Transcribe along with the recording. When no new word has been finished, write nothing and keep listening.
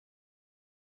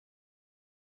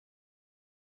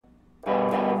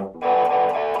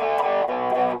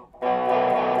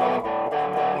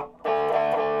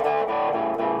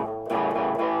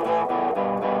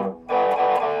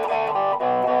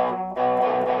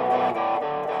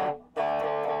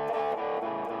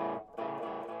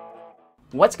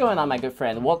What's going on, my good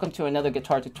friend? Welcome to another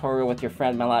guitar tutorial with your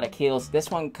friend Melodic Heels.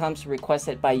 This one comes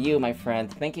requested by you, my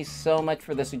friend. Thank you so much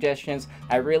for the suggestions.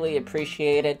 I really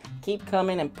appreciate it. Keep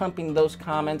coming and pumping those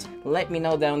comments. Let me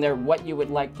know down there what you would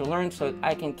like to learn so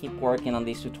I can keep working on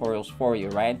these tutorials for you,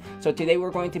 right? So today we're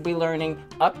going to be learning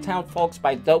Uptown Folks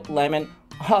by Dope Lemon.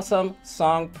 Awesome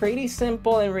song, pretty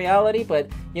simple in reality, but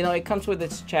you know, it comes with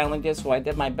its challenges, so I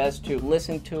did my best to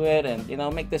listen to it and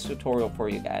make this tutorial for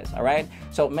you guys. All right,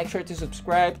 so make sure to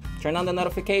subscribe, turn on the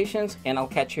notifications, and I'll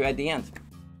catch you at the end.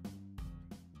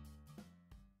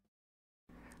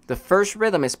 The first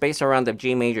rhythm is based around the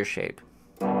G major shape.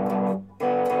 All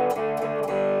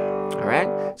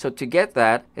right, so to get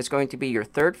that, it's going to be your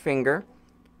third finger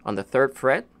on the 3rd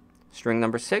fret, string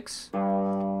number 6,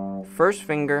 first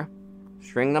finger,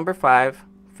 string number 5,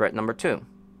 fret number 2.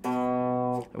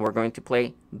 And we're going to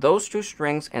play those 2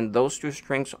 strings and those 2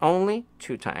 strings only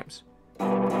 2 times.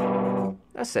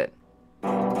 That's it.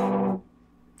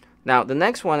 Now the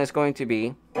next one is going to be,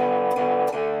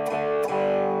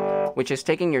 which is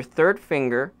taking your 3rd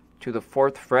finger to the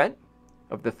 4th fret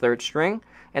of the 3rd string,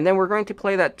 and then we're going to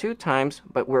play that 2 times,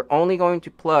 but we're only going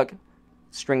to plug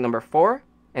string number 4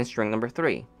 and string number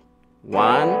 3.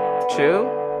 1,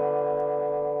 2,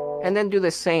 and then do the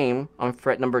same on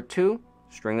fret number 2,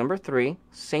 string number 3,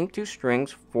 same 2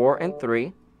 strings, 4 and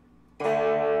 3.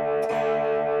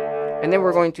 And then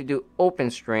we're going to do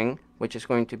open string, which is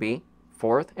going to be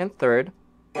 4th and 3rd,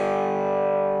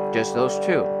 just those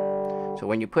 2. So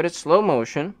when you put it slow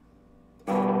motion,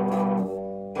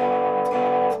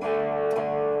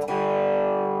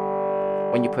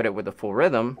 when you put it with the full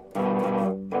rhythm,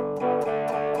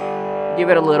 give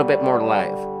it a little bit more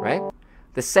live, right?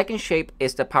 The second shape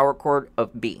is the power chord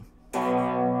of B.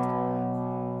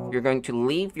 You're going to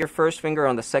leave your first finger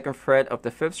on the 2nd fret of the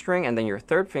 5th string, and then your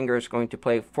 3rd finger is going to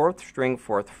play 4th string,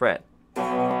 4th fret.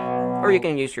 Or you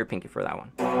can use your pinky for that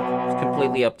one. It's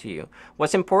completely up to you.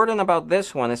 What's important about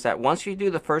this one is that once you do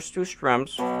the first 2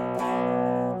 strums,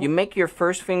 you make your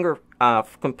first finger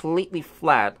completely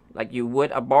flat, like you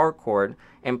would a bar chord,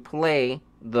 and play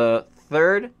the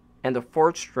 3rd and the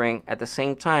 4th string at the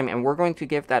same time, and we're going to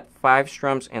give that 5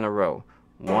 strums in a row.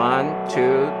 1,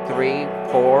 2, 3,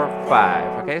 4,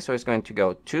 5. Okay, so it's going to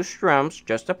go 2 strums,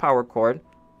 just a power chord,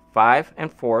 5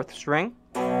 and 4th string,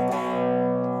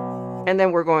 and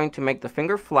then we're going to make the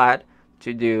finger flat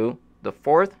to do the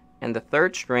 4th and the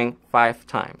 3rd string 5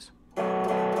 times.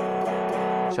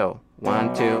 So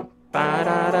 1, 2, ba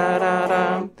da da da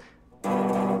da.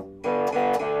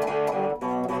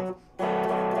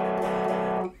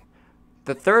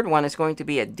 The third one is going to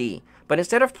be a D, but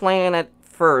instead of playing it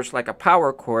first like a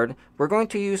power chord, we're going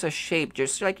to use a shape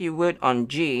just like you would on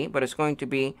G, but it's going to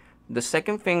be the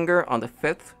 2nd finger on the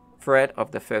 5th fret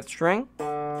of the 5th string,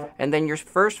 and then your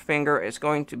first finger is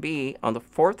going to be on the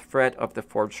 4th fret of the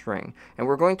 4th string, and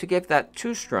we're going to give that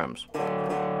 2 strums.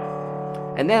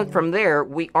 And then from there,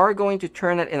 we are going to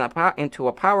turn it into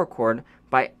a power chord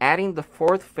by adding the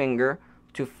 4th finger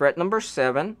to fret number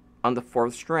 7 on the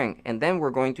 4th string, and then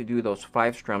we're going to do those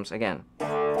 5 strums again.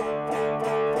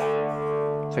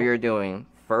 So you're doing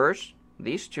first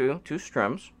these 2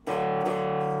 strums,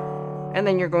 and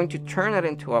then you're going to turn it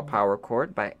into a power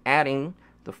chord by adding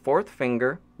the 4th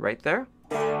finger right there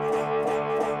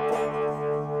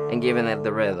and giving it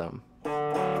the rhythm.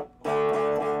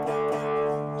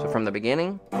 So from the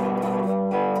beginning,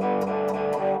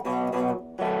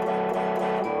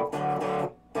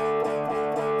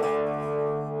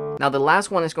 now the last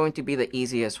one is going to be the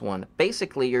easiest one.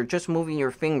 Basically, you're just moving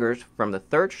your fingers from the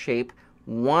 3rd shape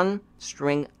 1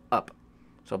 string up.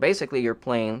 So basically you're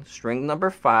playing string number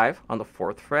 5 on the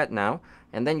 4th fret now,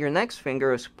 and then your next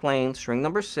finger is playing string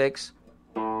number 6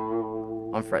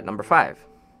 on fret number 5.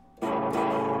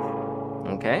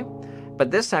 Okay?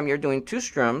 But this time you're doing 2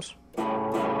 strums.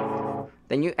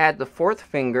 Then you add the 4th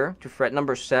finger to fret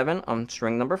number 7 on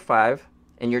string number 5,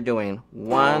 and you're doing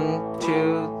 1,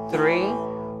 2, 3,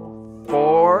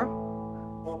 4,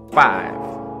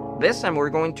 5. This time we're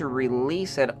going to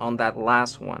release it on that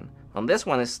last one. On this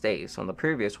one it stays, on the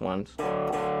previous ones,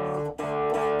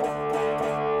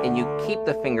 and you keep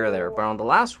the finger there. But on the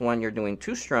last one you're doing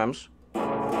 2 strums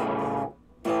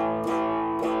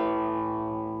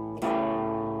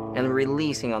and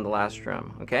releasing on the last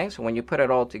strum. Okay, so when you put it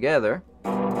all together,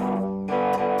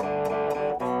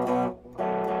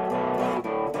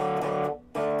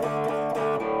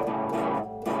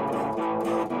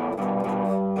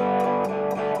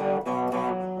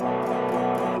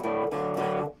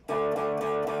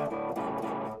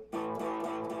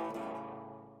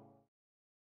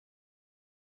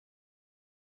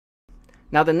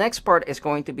 now the next part is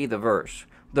going to be the verse.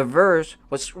 The verse,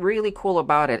 what's really cool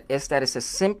about it is that it's a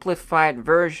simplified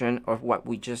version of what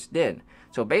we just did.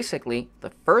 So basically,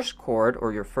 the first chord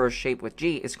or your first shape with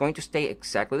G is going to stay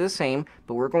exactly the same,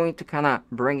 but we're going to kind of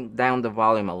bring down the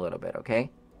volume a little bit, okay?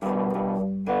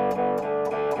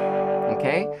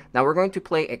 Okay, now we're going to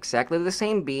play exactly the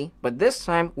same B, but this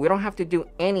time we don't have to do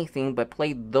anything but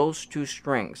play those two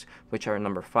strings, which are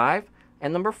number 5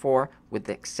 and number 4 with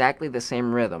exactly the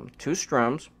same rhythm. 2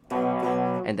 strums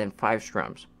and then 5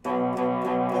 strums.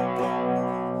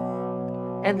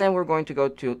 And then we're going to go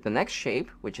to the next shape,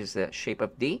 which is the shape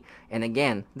of D. And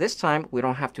again, this time we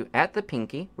don't have to add the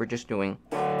pinky, we're just doing.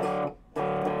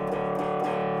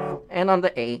 And on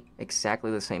the A,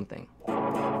 exactly the same thing.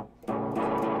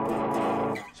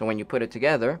 So when you put it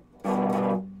together,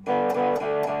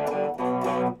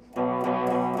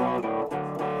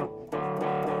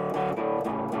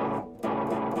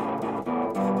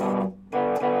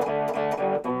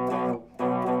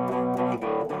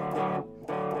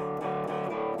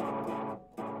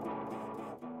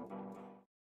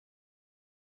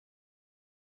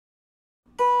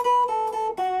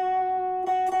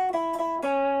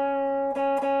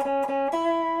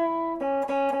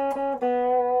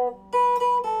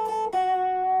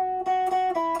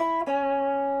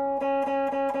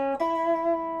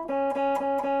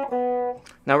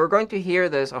 now we're going to hear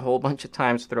this a whole bunch of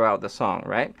times throughout the song,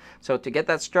 right? So to get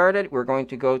that started, we're going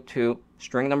to go to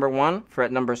string number 1,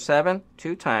 fret number 7,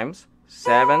 2 times,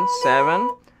 7, 7,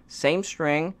 same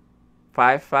string,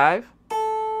 5, 5,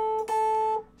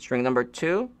 string number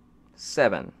 2,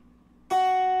 7.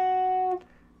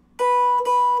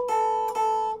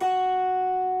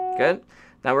 Good.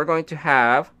 Now we're going to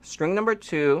have string number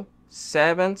 2,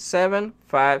 7, 7,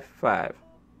 5, 5.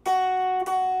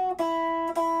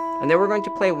 And then we're going to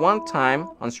play 1 time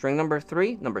on string number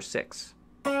 3, number 6.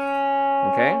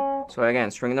 Okay? So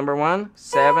again, string number 1,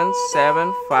 7,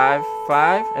 7, 5,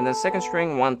 5, and then second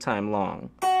string 1 time long.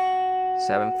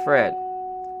 7th fret.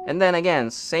 And then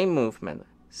again, same movement.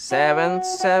 7,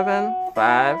 7,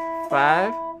 5,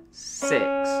 5, 6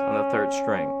 on the third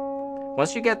string.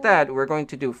 Once you get that, we're going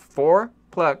to do 4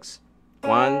 plucks.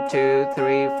 1, 2,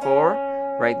 3,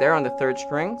 4. Right there on the third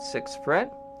string, 6th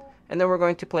fret. And then we're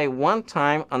going to play 1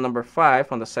 time on number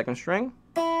 5 on the second string.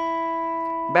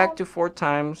 Back to 4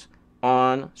 times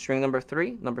on string number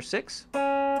 3, number 6. And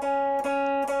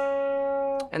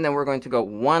then we're going to go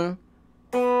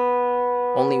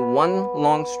only one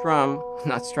long strum,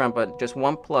 not strum, but just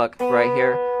 1 pluck right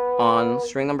here on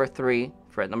string number 3,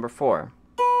 fret number 4.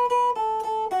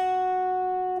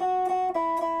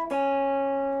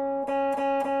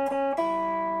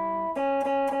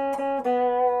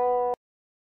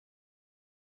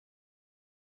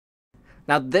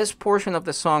 Now this portion of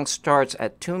the song starts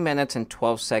at 2 minutes and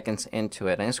 12 seconds into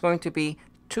it, and it's going to be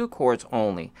 2 chords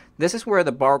only. This is where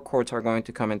the bar chords are going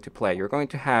to come into play. You're going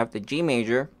to have the G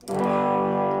major,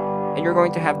 and you're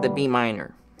going to have the B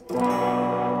minor.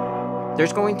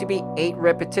 There's going to be 8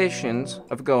 repetitions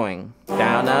of going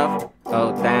down, up,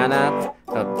 down, up,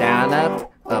 down, up,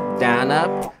 down,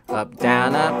 up,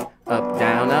 down, up,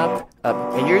 down, up,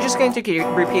 up. And you're just going to keep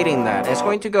repeating that. It's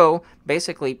going to go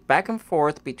basically back and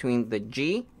forth between the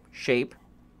G shape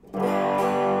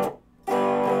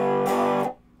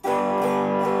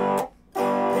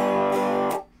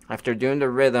after doing the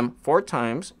rhythm 4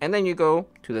 times, and then you go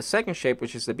to the second shape,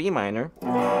 which is the B minor.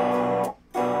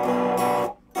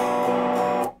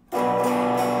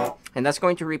 And that's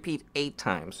going to repeat 8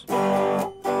 times.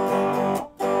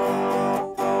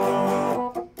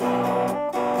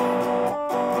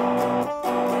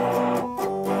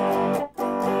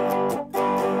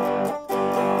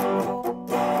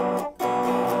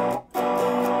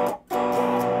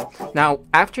 Now,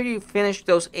 after you finish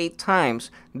those 8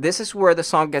 times, this is where the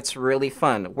song gets really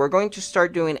fun. We're going to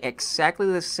start doing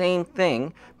exactly the same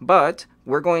thing, but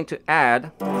we're going to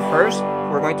add, first,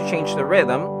 we're going to change the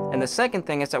rhythm, and the second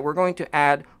thing is that we're going to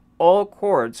add all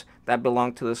chords that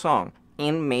belong to the song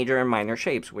in major and minor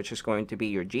shapes, which is going to be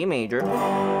your G major,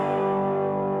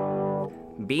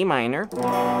 B minor,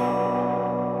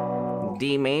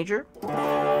 D major,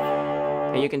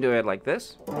 and you can do it like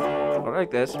this, or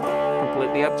like this,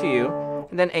 completely up to you,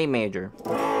 and then A major.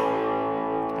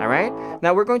 Alright?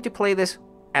 Now we're going to play this,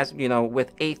 as you know,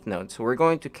 with 8th notes. So we're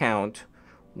going to count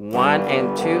 1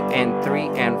 and 2 and 3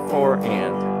 and 4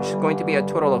 and. Which is going to be a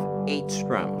total of 8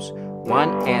 strums.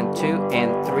 1 and 2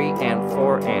 and 3 and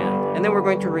 4 and. And then we're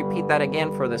going to repeat that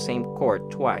again for the same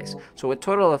chord twice. So a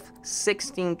total of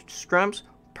 16 strums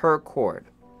per chord.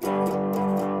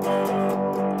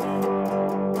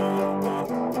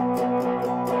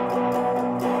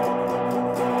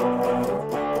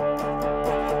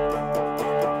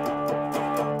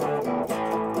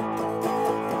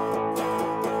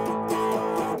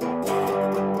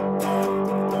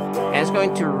 just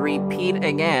going to repeat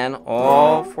again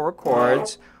all 4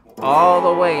 chords all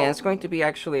the way, and it's going to be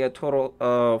actually a total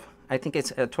of, I think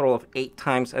it's a total of 8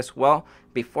 times as well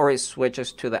before it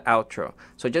switches to the outro.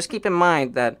 So just keep in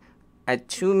mind that at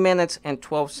 2 minutes and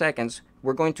 12 seconds,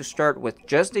 we're going to start with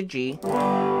just the G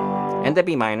and the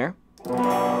B minor.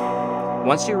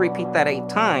 Once you repeat that 8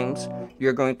 times,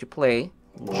 you're going to play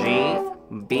G,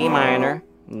 B minor,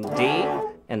 D,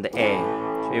 and the A.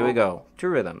 So here we go, 2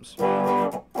 rhythms.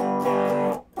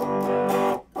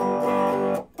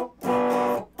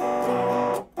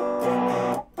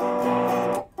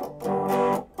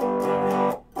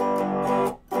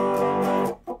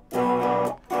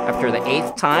 After the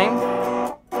 8th time,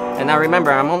 and now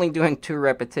remember, I'm only doing 2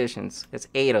 repetitions. It's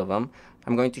 8 of them.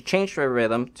 I'm going to change the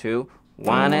rhythm to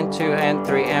 1 and 2 and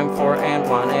 3 and 4 and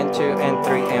 1 and 2 and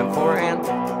 3 and 4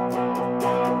 and...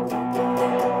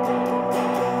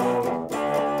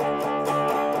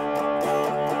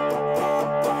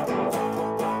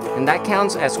 And that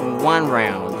counts as 1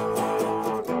 round.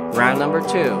 Round number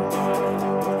 2.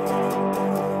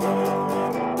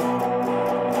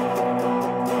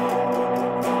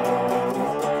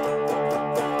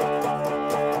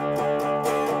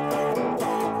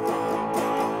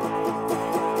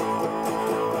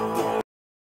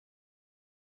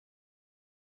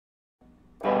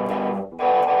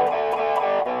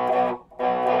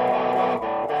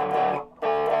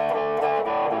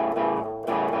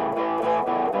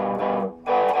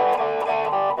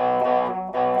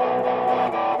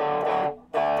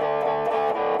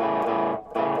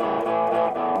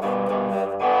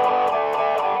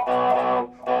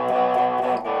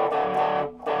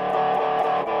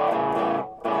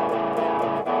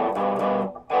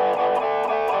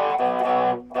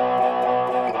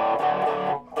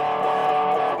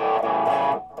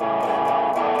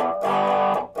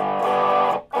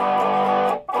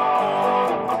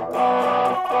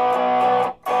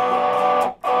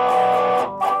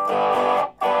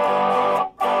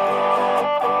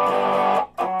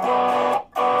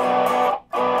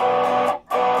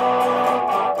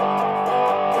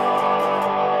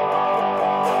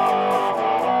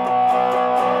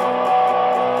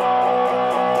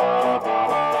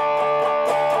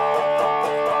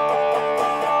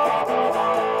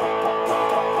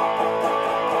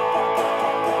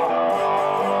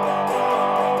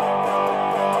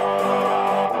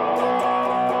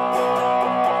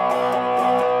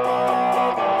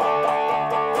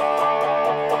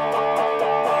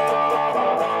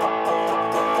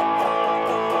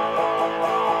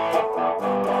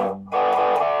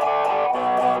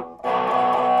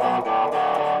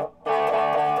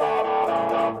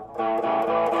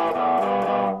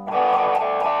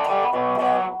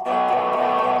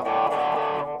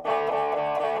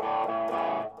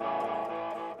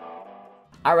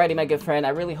 Alrighty, my good friend, I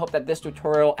really hope that this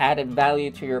tutorial added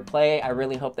value to your play. I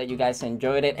really hope that you guys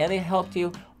enjoyed it and it helped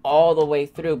you all the way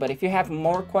through. But if you have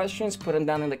more questions, put them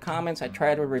down in the comments. I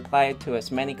try to reply to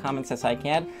as many comments as I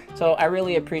can. So I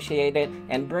really appreciate it.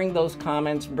 And bring those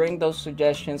comments, bring those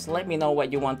suggestions. Let me know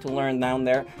what you want to learn down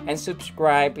there. And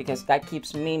subscribe, because that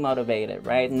keeps me motivated,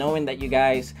 right? Knowing that you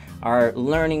guys are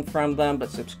learning from them, but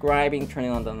subscribing,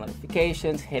 turning on the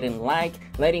notifications, hitting like,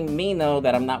 letting me know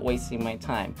that I'm not wasting my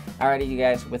time. Alrighty, you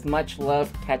guys, with much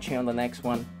love, catch you on the next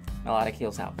one. Melodic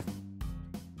Heals out.